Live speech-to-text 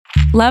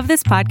Love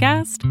this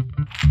podcast?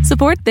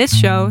 Support this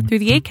show through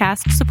the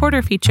Acast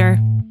supporter feature.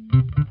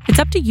 It's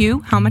up to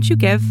you how much you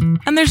give,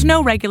 and there's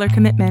no regular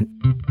commitment.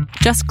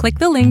 Just click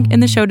the link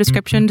in the show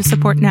description to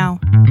support now.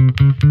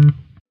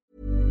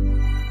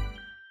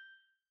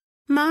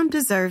 Mom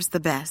deserves the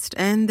best,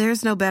 and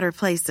there's no better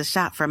place to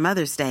shop for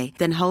Mother's Day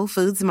than Whole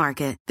Foods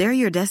Market. They're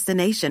your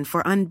destination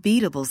for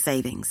unbeatable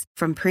savings,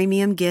 from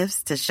premium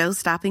gifts to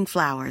show-stopping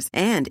flowers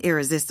and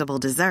irresistible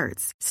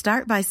desserts.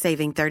 Start by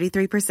saving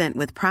 33%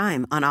 with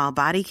Prime on all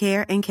body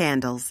care and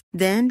candles.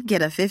 Then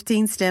get a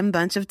 15-stem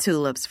bunch of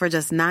tulips for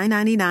just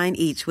 $9.99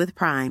 each with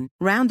Prime.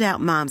 Round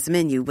out Mom's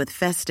menu with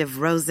festive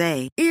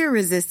rosé,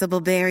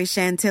 irresistible berry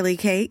chantilly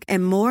cake,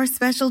 and more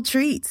special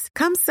treats.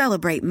 Come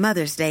celebrate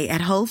Mother's Day at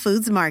Whole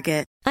Foods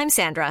Market. I'm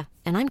Sandra,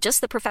 and I'm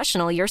just the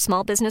professional your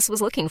small business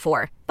was looking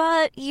for.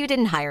 But you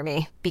didn't hire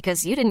me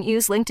because you didn't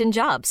use LinkedIn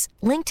Jobs.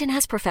 LinkedIn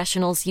has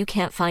professionals you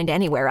can't find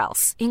anywhere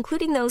else,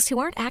 including those who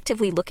aren't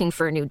actively looking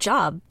for a new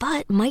job,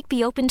 but might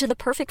be open to the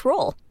perfect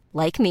role,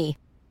 like me.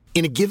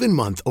 In a given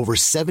month, over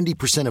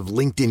 70% of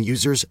LinkedIn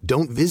users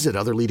don't visit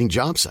other leading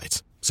job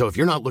sites. So if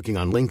you're not looking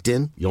on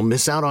LinkedIn, you'll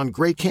miss out on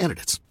great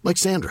candidates, like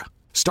Sandra.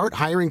 Start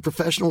hiring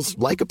professionals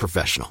like a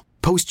professional.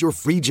 Post your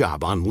free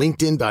job on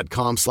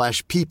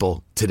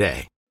linkedin.com/people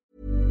today.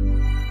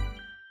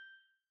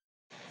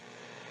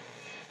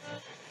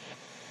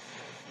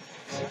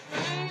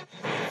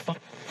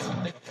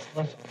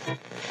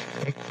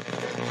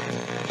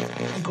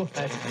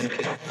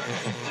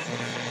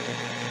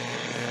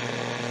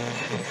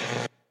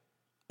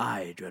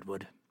 Aye,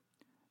 Dreadwood.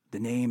 The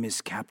name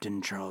is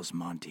Captain Charles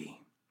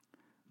Monty.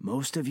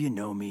 Most of you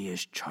know me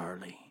as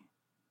Charlie.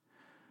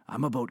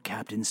 I'm a boat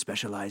captain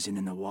specializing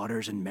in the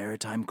waters and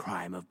maritime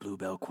crime of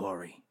Bluebell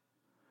Quarry.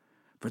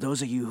 For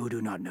those of you who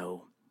do not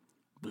know,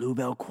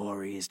 Bluebell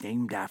Quarry is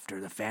named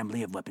after the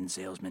family of weapon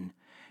salesmen,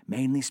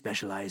 mainly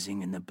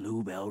specializing in the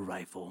Bluebell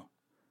rifle.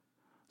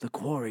 The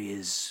quarry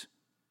is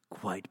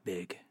quite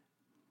big.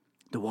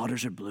 The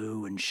waters are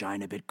blue and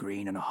shine a bit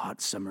green on a hot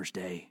summer's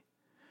day.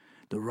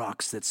 The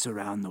rocks that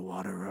surround the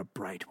water are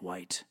bright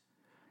white.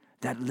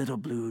 That little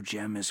blue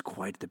gem is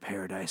quite the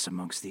paradise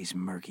amongst these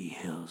murky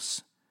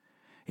hills.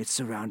 It's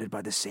surrounded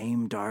by the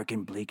same dark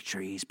and bleak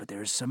trees, but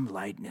there is some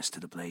lightness to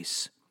the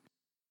place.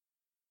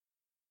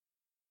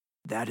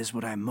 That is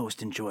what I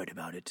most enjoyed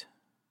about it.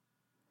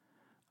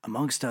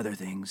 Amongst other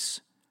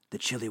things, the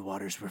chilly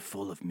waters were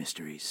full of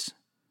mysteries.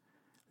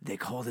 They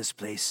call this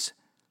place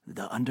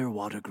the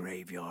Underwater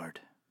Graveyard.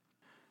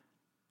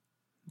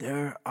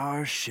 There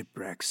are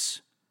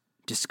shipwrecks,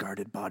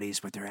 discarded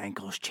bodies with their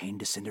ankles chained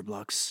to cinder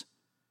blocks.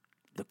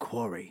 The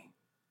quarry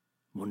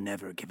will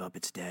never give up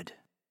its dead.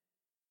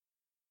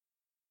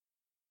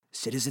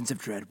 Citizens of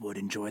Dreadwood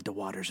enjoyed the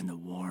waters in the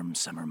warm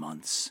summer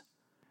months.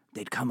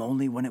 They'd come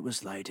only when it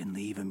was light and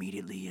leave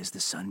immediately as the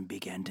sun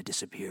began to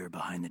disappear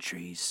behind the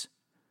trees.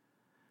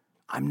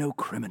 I'm no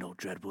criminal,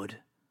 Dreadwood.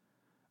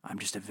 I'm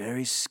just a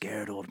very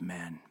scared old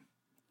man.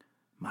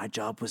 My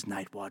job was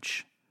night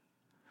watch.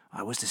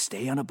 I was to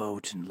stay on a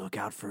boat and look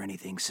out for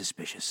anything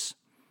suspicious.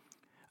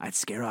 I'd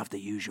scare off the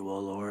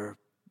usual, or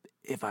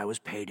if I was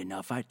paid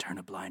enough, I'd turn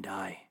a blind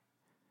eye.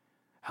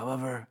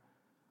 However,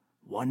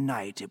 one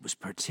night it was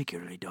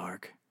particularly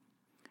dark.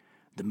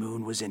 The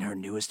moon was in her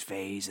newest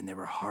phase, and there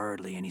were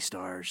hardly any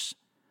stars.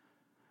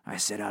 I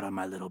set out on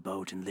my little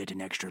boat and lit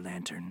an extra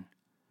lantern.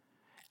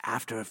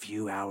 After a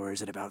few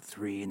hours, at about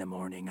 3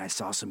 a.m, I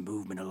saw some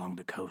movement along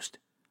the coast.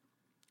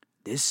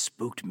 This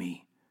spooked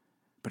me,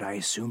 but I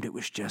assumed it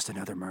was just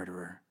another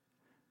murderer.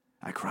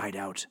 I cried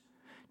out,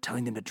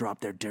 telling them to drop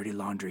their dirty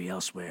laundry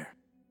elsewhere.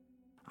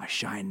 I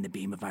shined the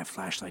beam of my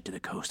flashlight to the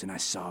coast, and I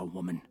saw a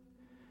woman.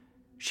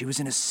 She was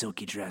in a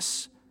silky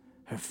dress,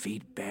 her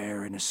feet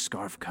bare and a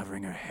scarf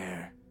covering her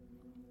hair.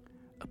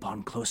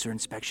 Upon closer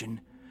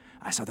inspection,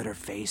 I saw that her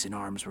face and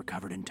arms were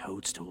covered in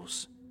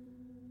toadstools.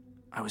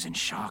 I was in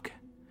shock.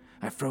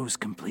 I froze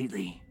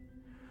completely.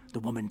 The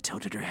woman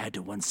tilted her head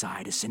to one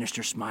side, a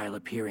sinister smile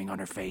appearing on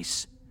her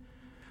face.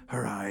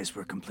 Her eyes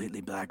were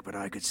completely black, but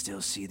I could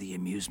still see the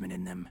amusement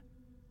in them.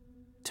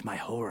 To my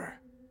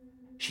horror,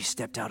 she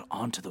stepped out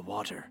onto the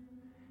water.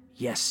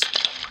 Yes,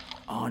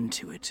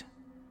 onto it.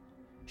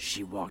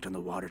 She walked on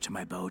the water to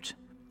my boat.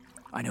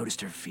 I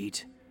noticed her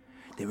feet.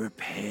 They were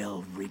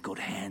pale, wrinkled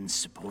hands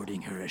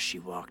supporting her as she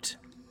walked.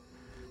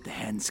 The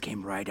hands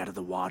came right out of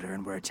the water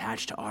and were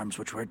attached to arms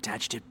which were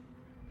attached to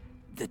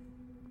the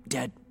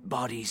dead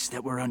bodies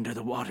that were under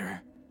the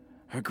water.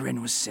 Her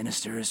grin was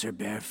sinister as her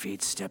bare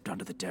feet stepped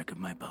onto the deck of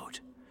my boat,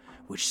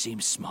 which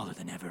seemed smaller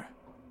than ever.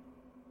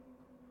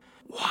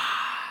 Why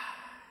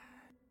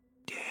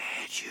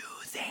did you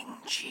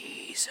think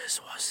Jesus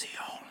was the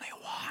only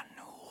one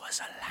who was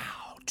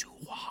allowed to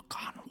walk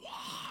on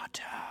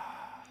water?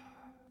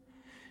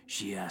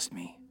 She asked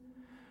me,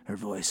 her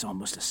voice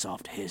almost a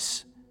soft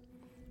hiss.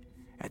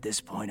 At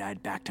this point, I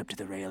had backed up to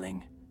the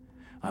railing.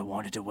 I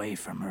wanted away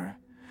from her.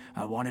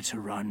 I wanted to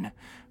run,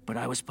 but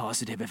I was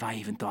positive if I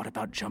even thought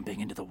about jumping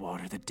into the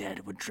water, the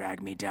dead would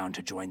drag me down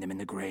to join them in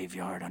the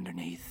graveyard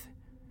underneath.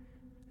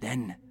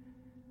 Then,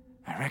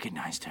 I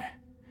recognized her.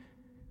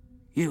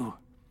 You,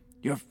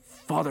 You're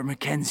Father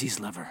Mackenzie's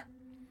lover.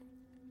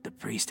 The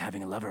priest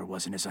having a lover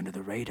wasn't as under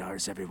the radar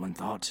as everyone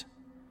thought.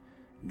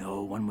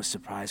 No one was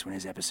surprised when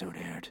his episode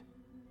aired.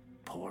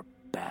 Poor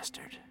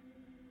bastard.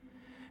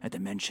 At the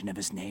mention of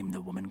his name,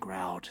 the woman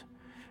growled,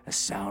 a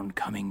sound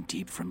coming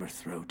deep from her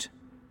throat.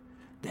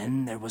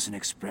 Then there was an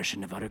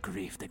expression of utter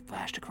grief that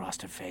flashed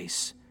across her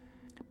face,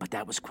 but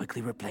that was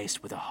quickly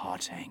replaced with a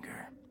hot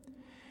anger.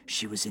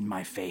 She was in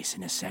my face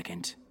in a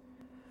second.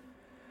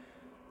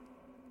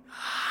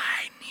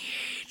 I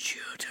need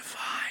you to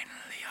find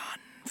Leon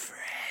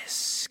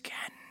Frisk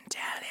and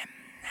tell him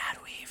that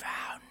we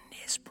found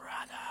his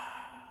brother.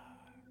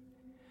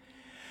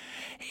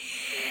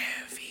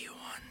 If he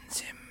wants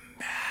him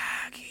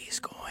back, he's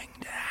going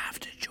to have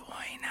to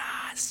join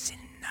us in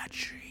the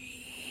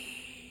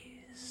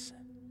trees.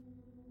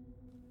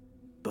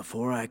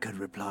 Before I could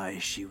reply,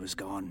 she was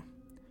gone.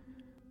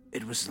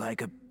 It was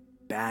like a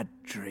bad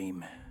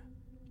dream.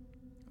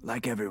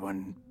 Like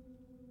everyone,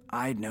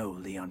 I know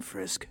Leon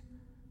Frisk.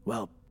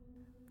 Well,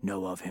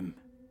 know of him.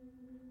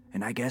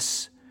 And I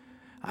guess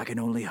I can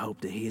only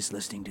hope that he is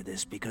listening to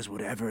this, because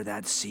whatever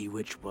that sea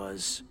witch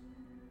was,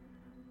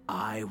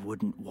 I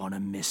wouldn't want to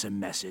miss a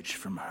message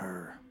from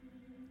her.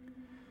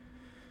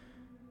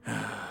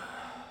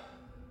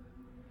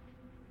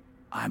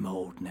 I'm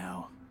old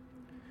now.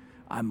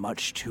 I'm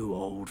much too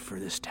old for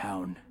this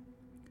town.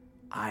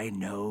 I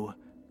know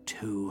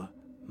too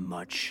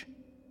much.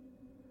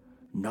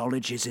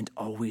 Knowledge isn't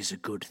always a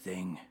good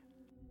thing.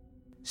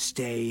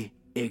 Stay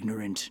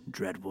ignorant,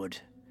 Dreadwood,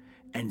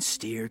 and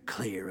steer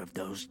clear of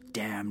those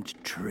damned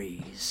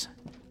trees.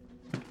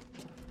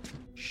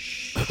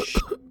 Shh.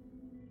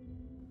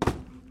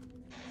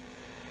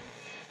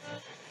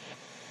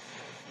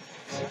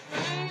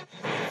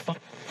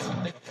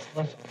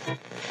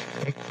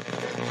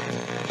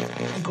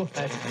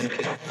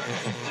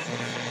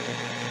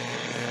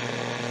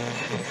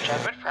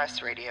 Dreadwood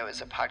Press Radio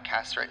is a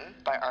podcast written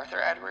by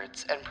Arthur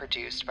Edwards and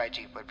produced by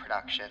Deepwood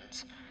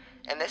Productions.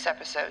 In this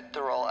episode,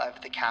 the role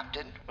of the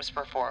Captain was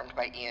performed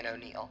by Ian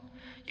O'Neill.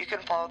 You can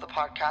follow the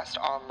podcast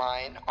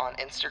online on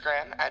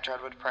Instagram at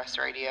Dreadwood Press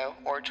Radio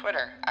or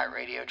Twitter at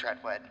Radio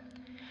Dreadwood.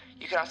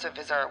 You can also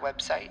visit our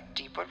website,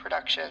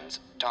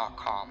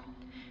 deepwoodproductions.com.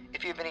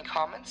 If you have any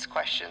comments,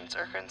 questions,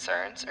 or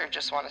concerns, or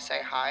just want to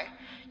say hi,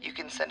 you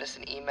can send us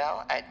an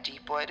email at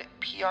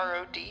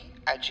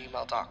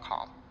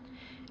deepwoodprod@gmail.com.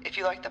 If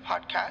you like the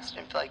podcast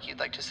and feel like you'd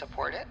like to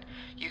support it,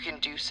 you can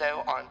do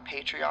so on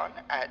Patreon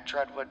at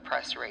Dreadwood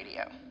Press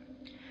Radio.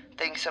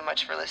 Thanks so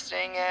much for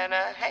listening, and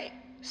hey,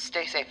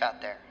 stay safe out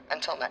there.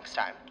 Until next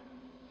time.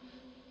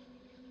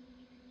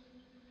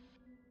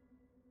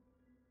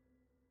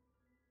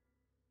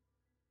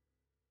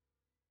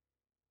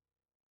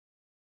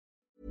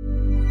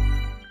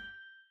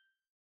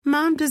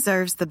 Mom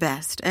deserves the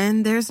best,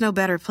 and there's no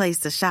better place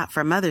to shop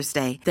for Mother's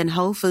Day than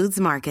Whole Foods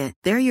Market.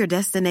 They're your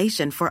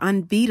destination for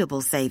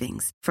unbeatable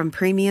savings, from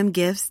premium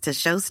gifts to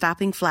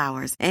show-stopping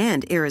flowers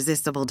and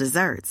irresistible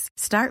desserts.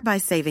 Start by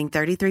saving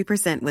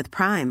 33% with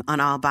Prime on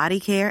all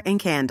body care and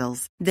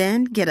candles.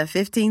 Then get a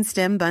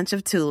 15-stem bunch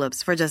of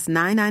tulips for just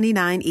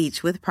 $9.99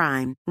 each with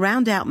Prime.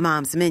 Round out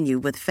Mom's menu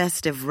with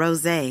festive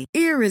rosé,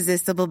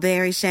 irresistible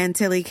berry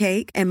chantilly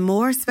cake, and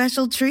more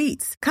special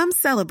treats. Come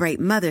celebrate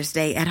Mother's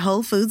Day at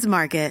Whole Foods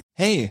Market.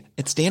 Hey,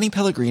 it's Danny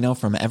Pellegrino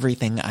from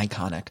Everything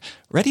Iconic.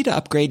 Ready to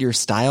upgrade your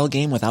style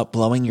game without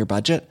blowing your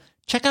budget?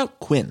 Check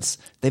out Quince.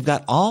 They've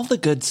got all the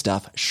good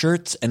stuff,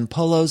 shirts and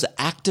polos,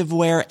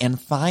 activewear,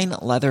 and fine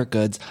leather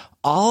goods,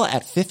 all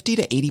at 50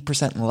 to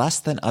 80% less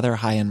than other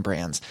high-end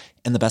brands.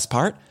 And the best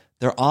part?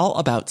 They're all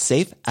about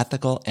safe,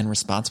 ethical, and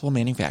responsible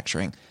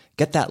manufacturing.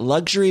 Get that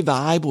luxury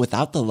vibe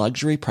without the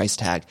luxury price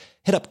tag.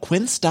 Hit up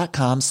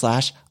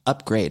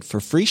quince.com/upgrade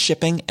for free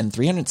shipping and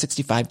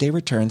 365-day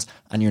returns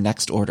on your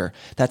next order.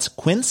 That's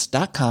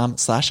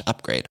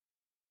quince.com/upgrade.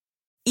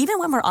 Even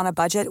when we're on a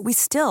budget, we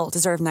still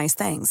deserve nice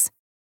things.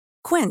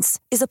 Quince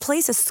is a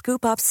place to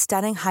scoop up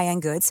stunning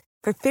high-end goods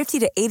for 50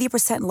 to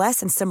 80% less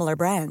than similar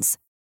brands.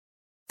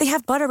 They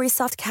have buttery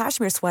soft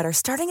cashmere sweaters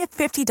starting at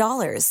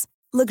 $50,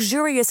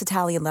 luxurious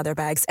Italian leather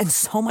bags, and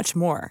so much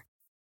more.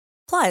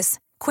 Plus,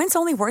 Quince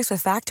only works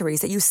with factories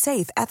that use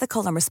safe,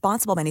 ethical, and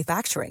responsible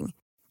manufacturing.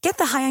 Get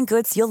the high-end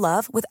goods you'll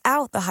love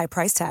without the high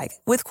price tag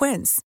with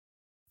Quince.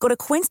 Go to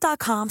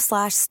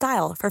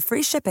quince.com/style for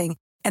free shipping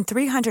and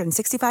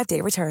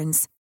 365-day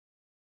returns.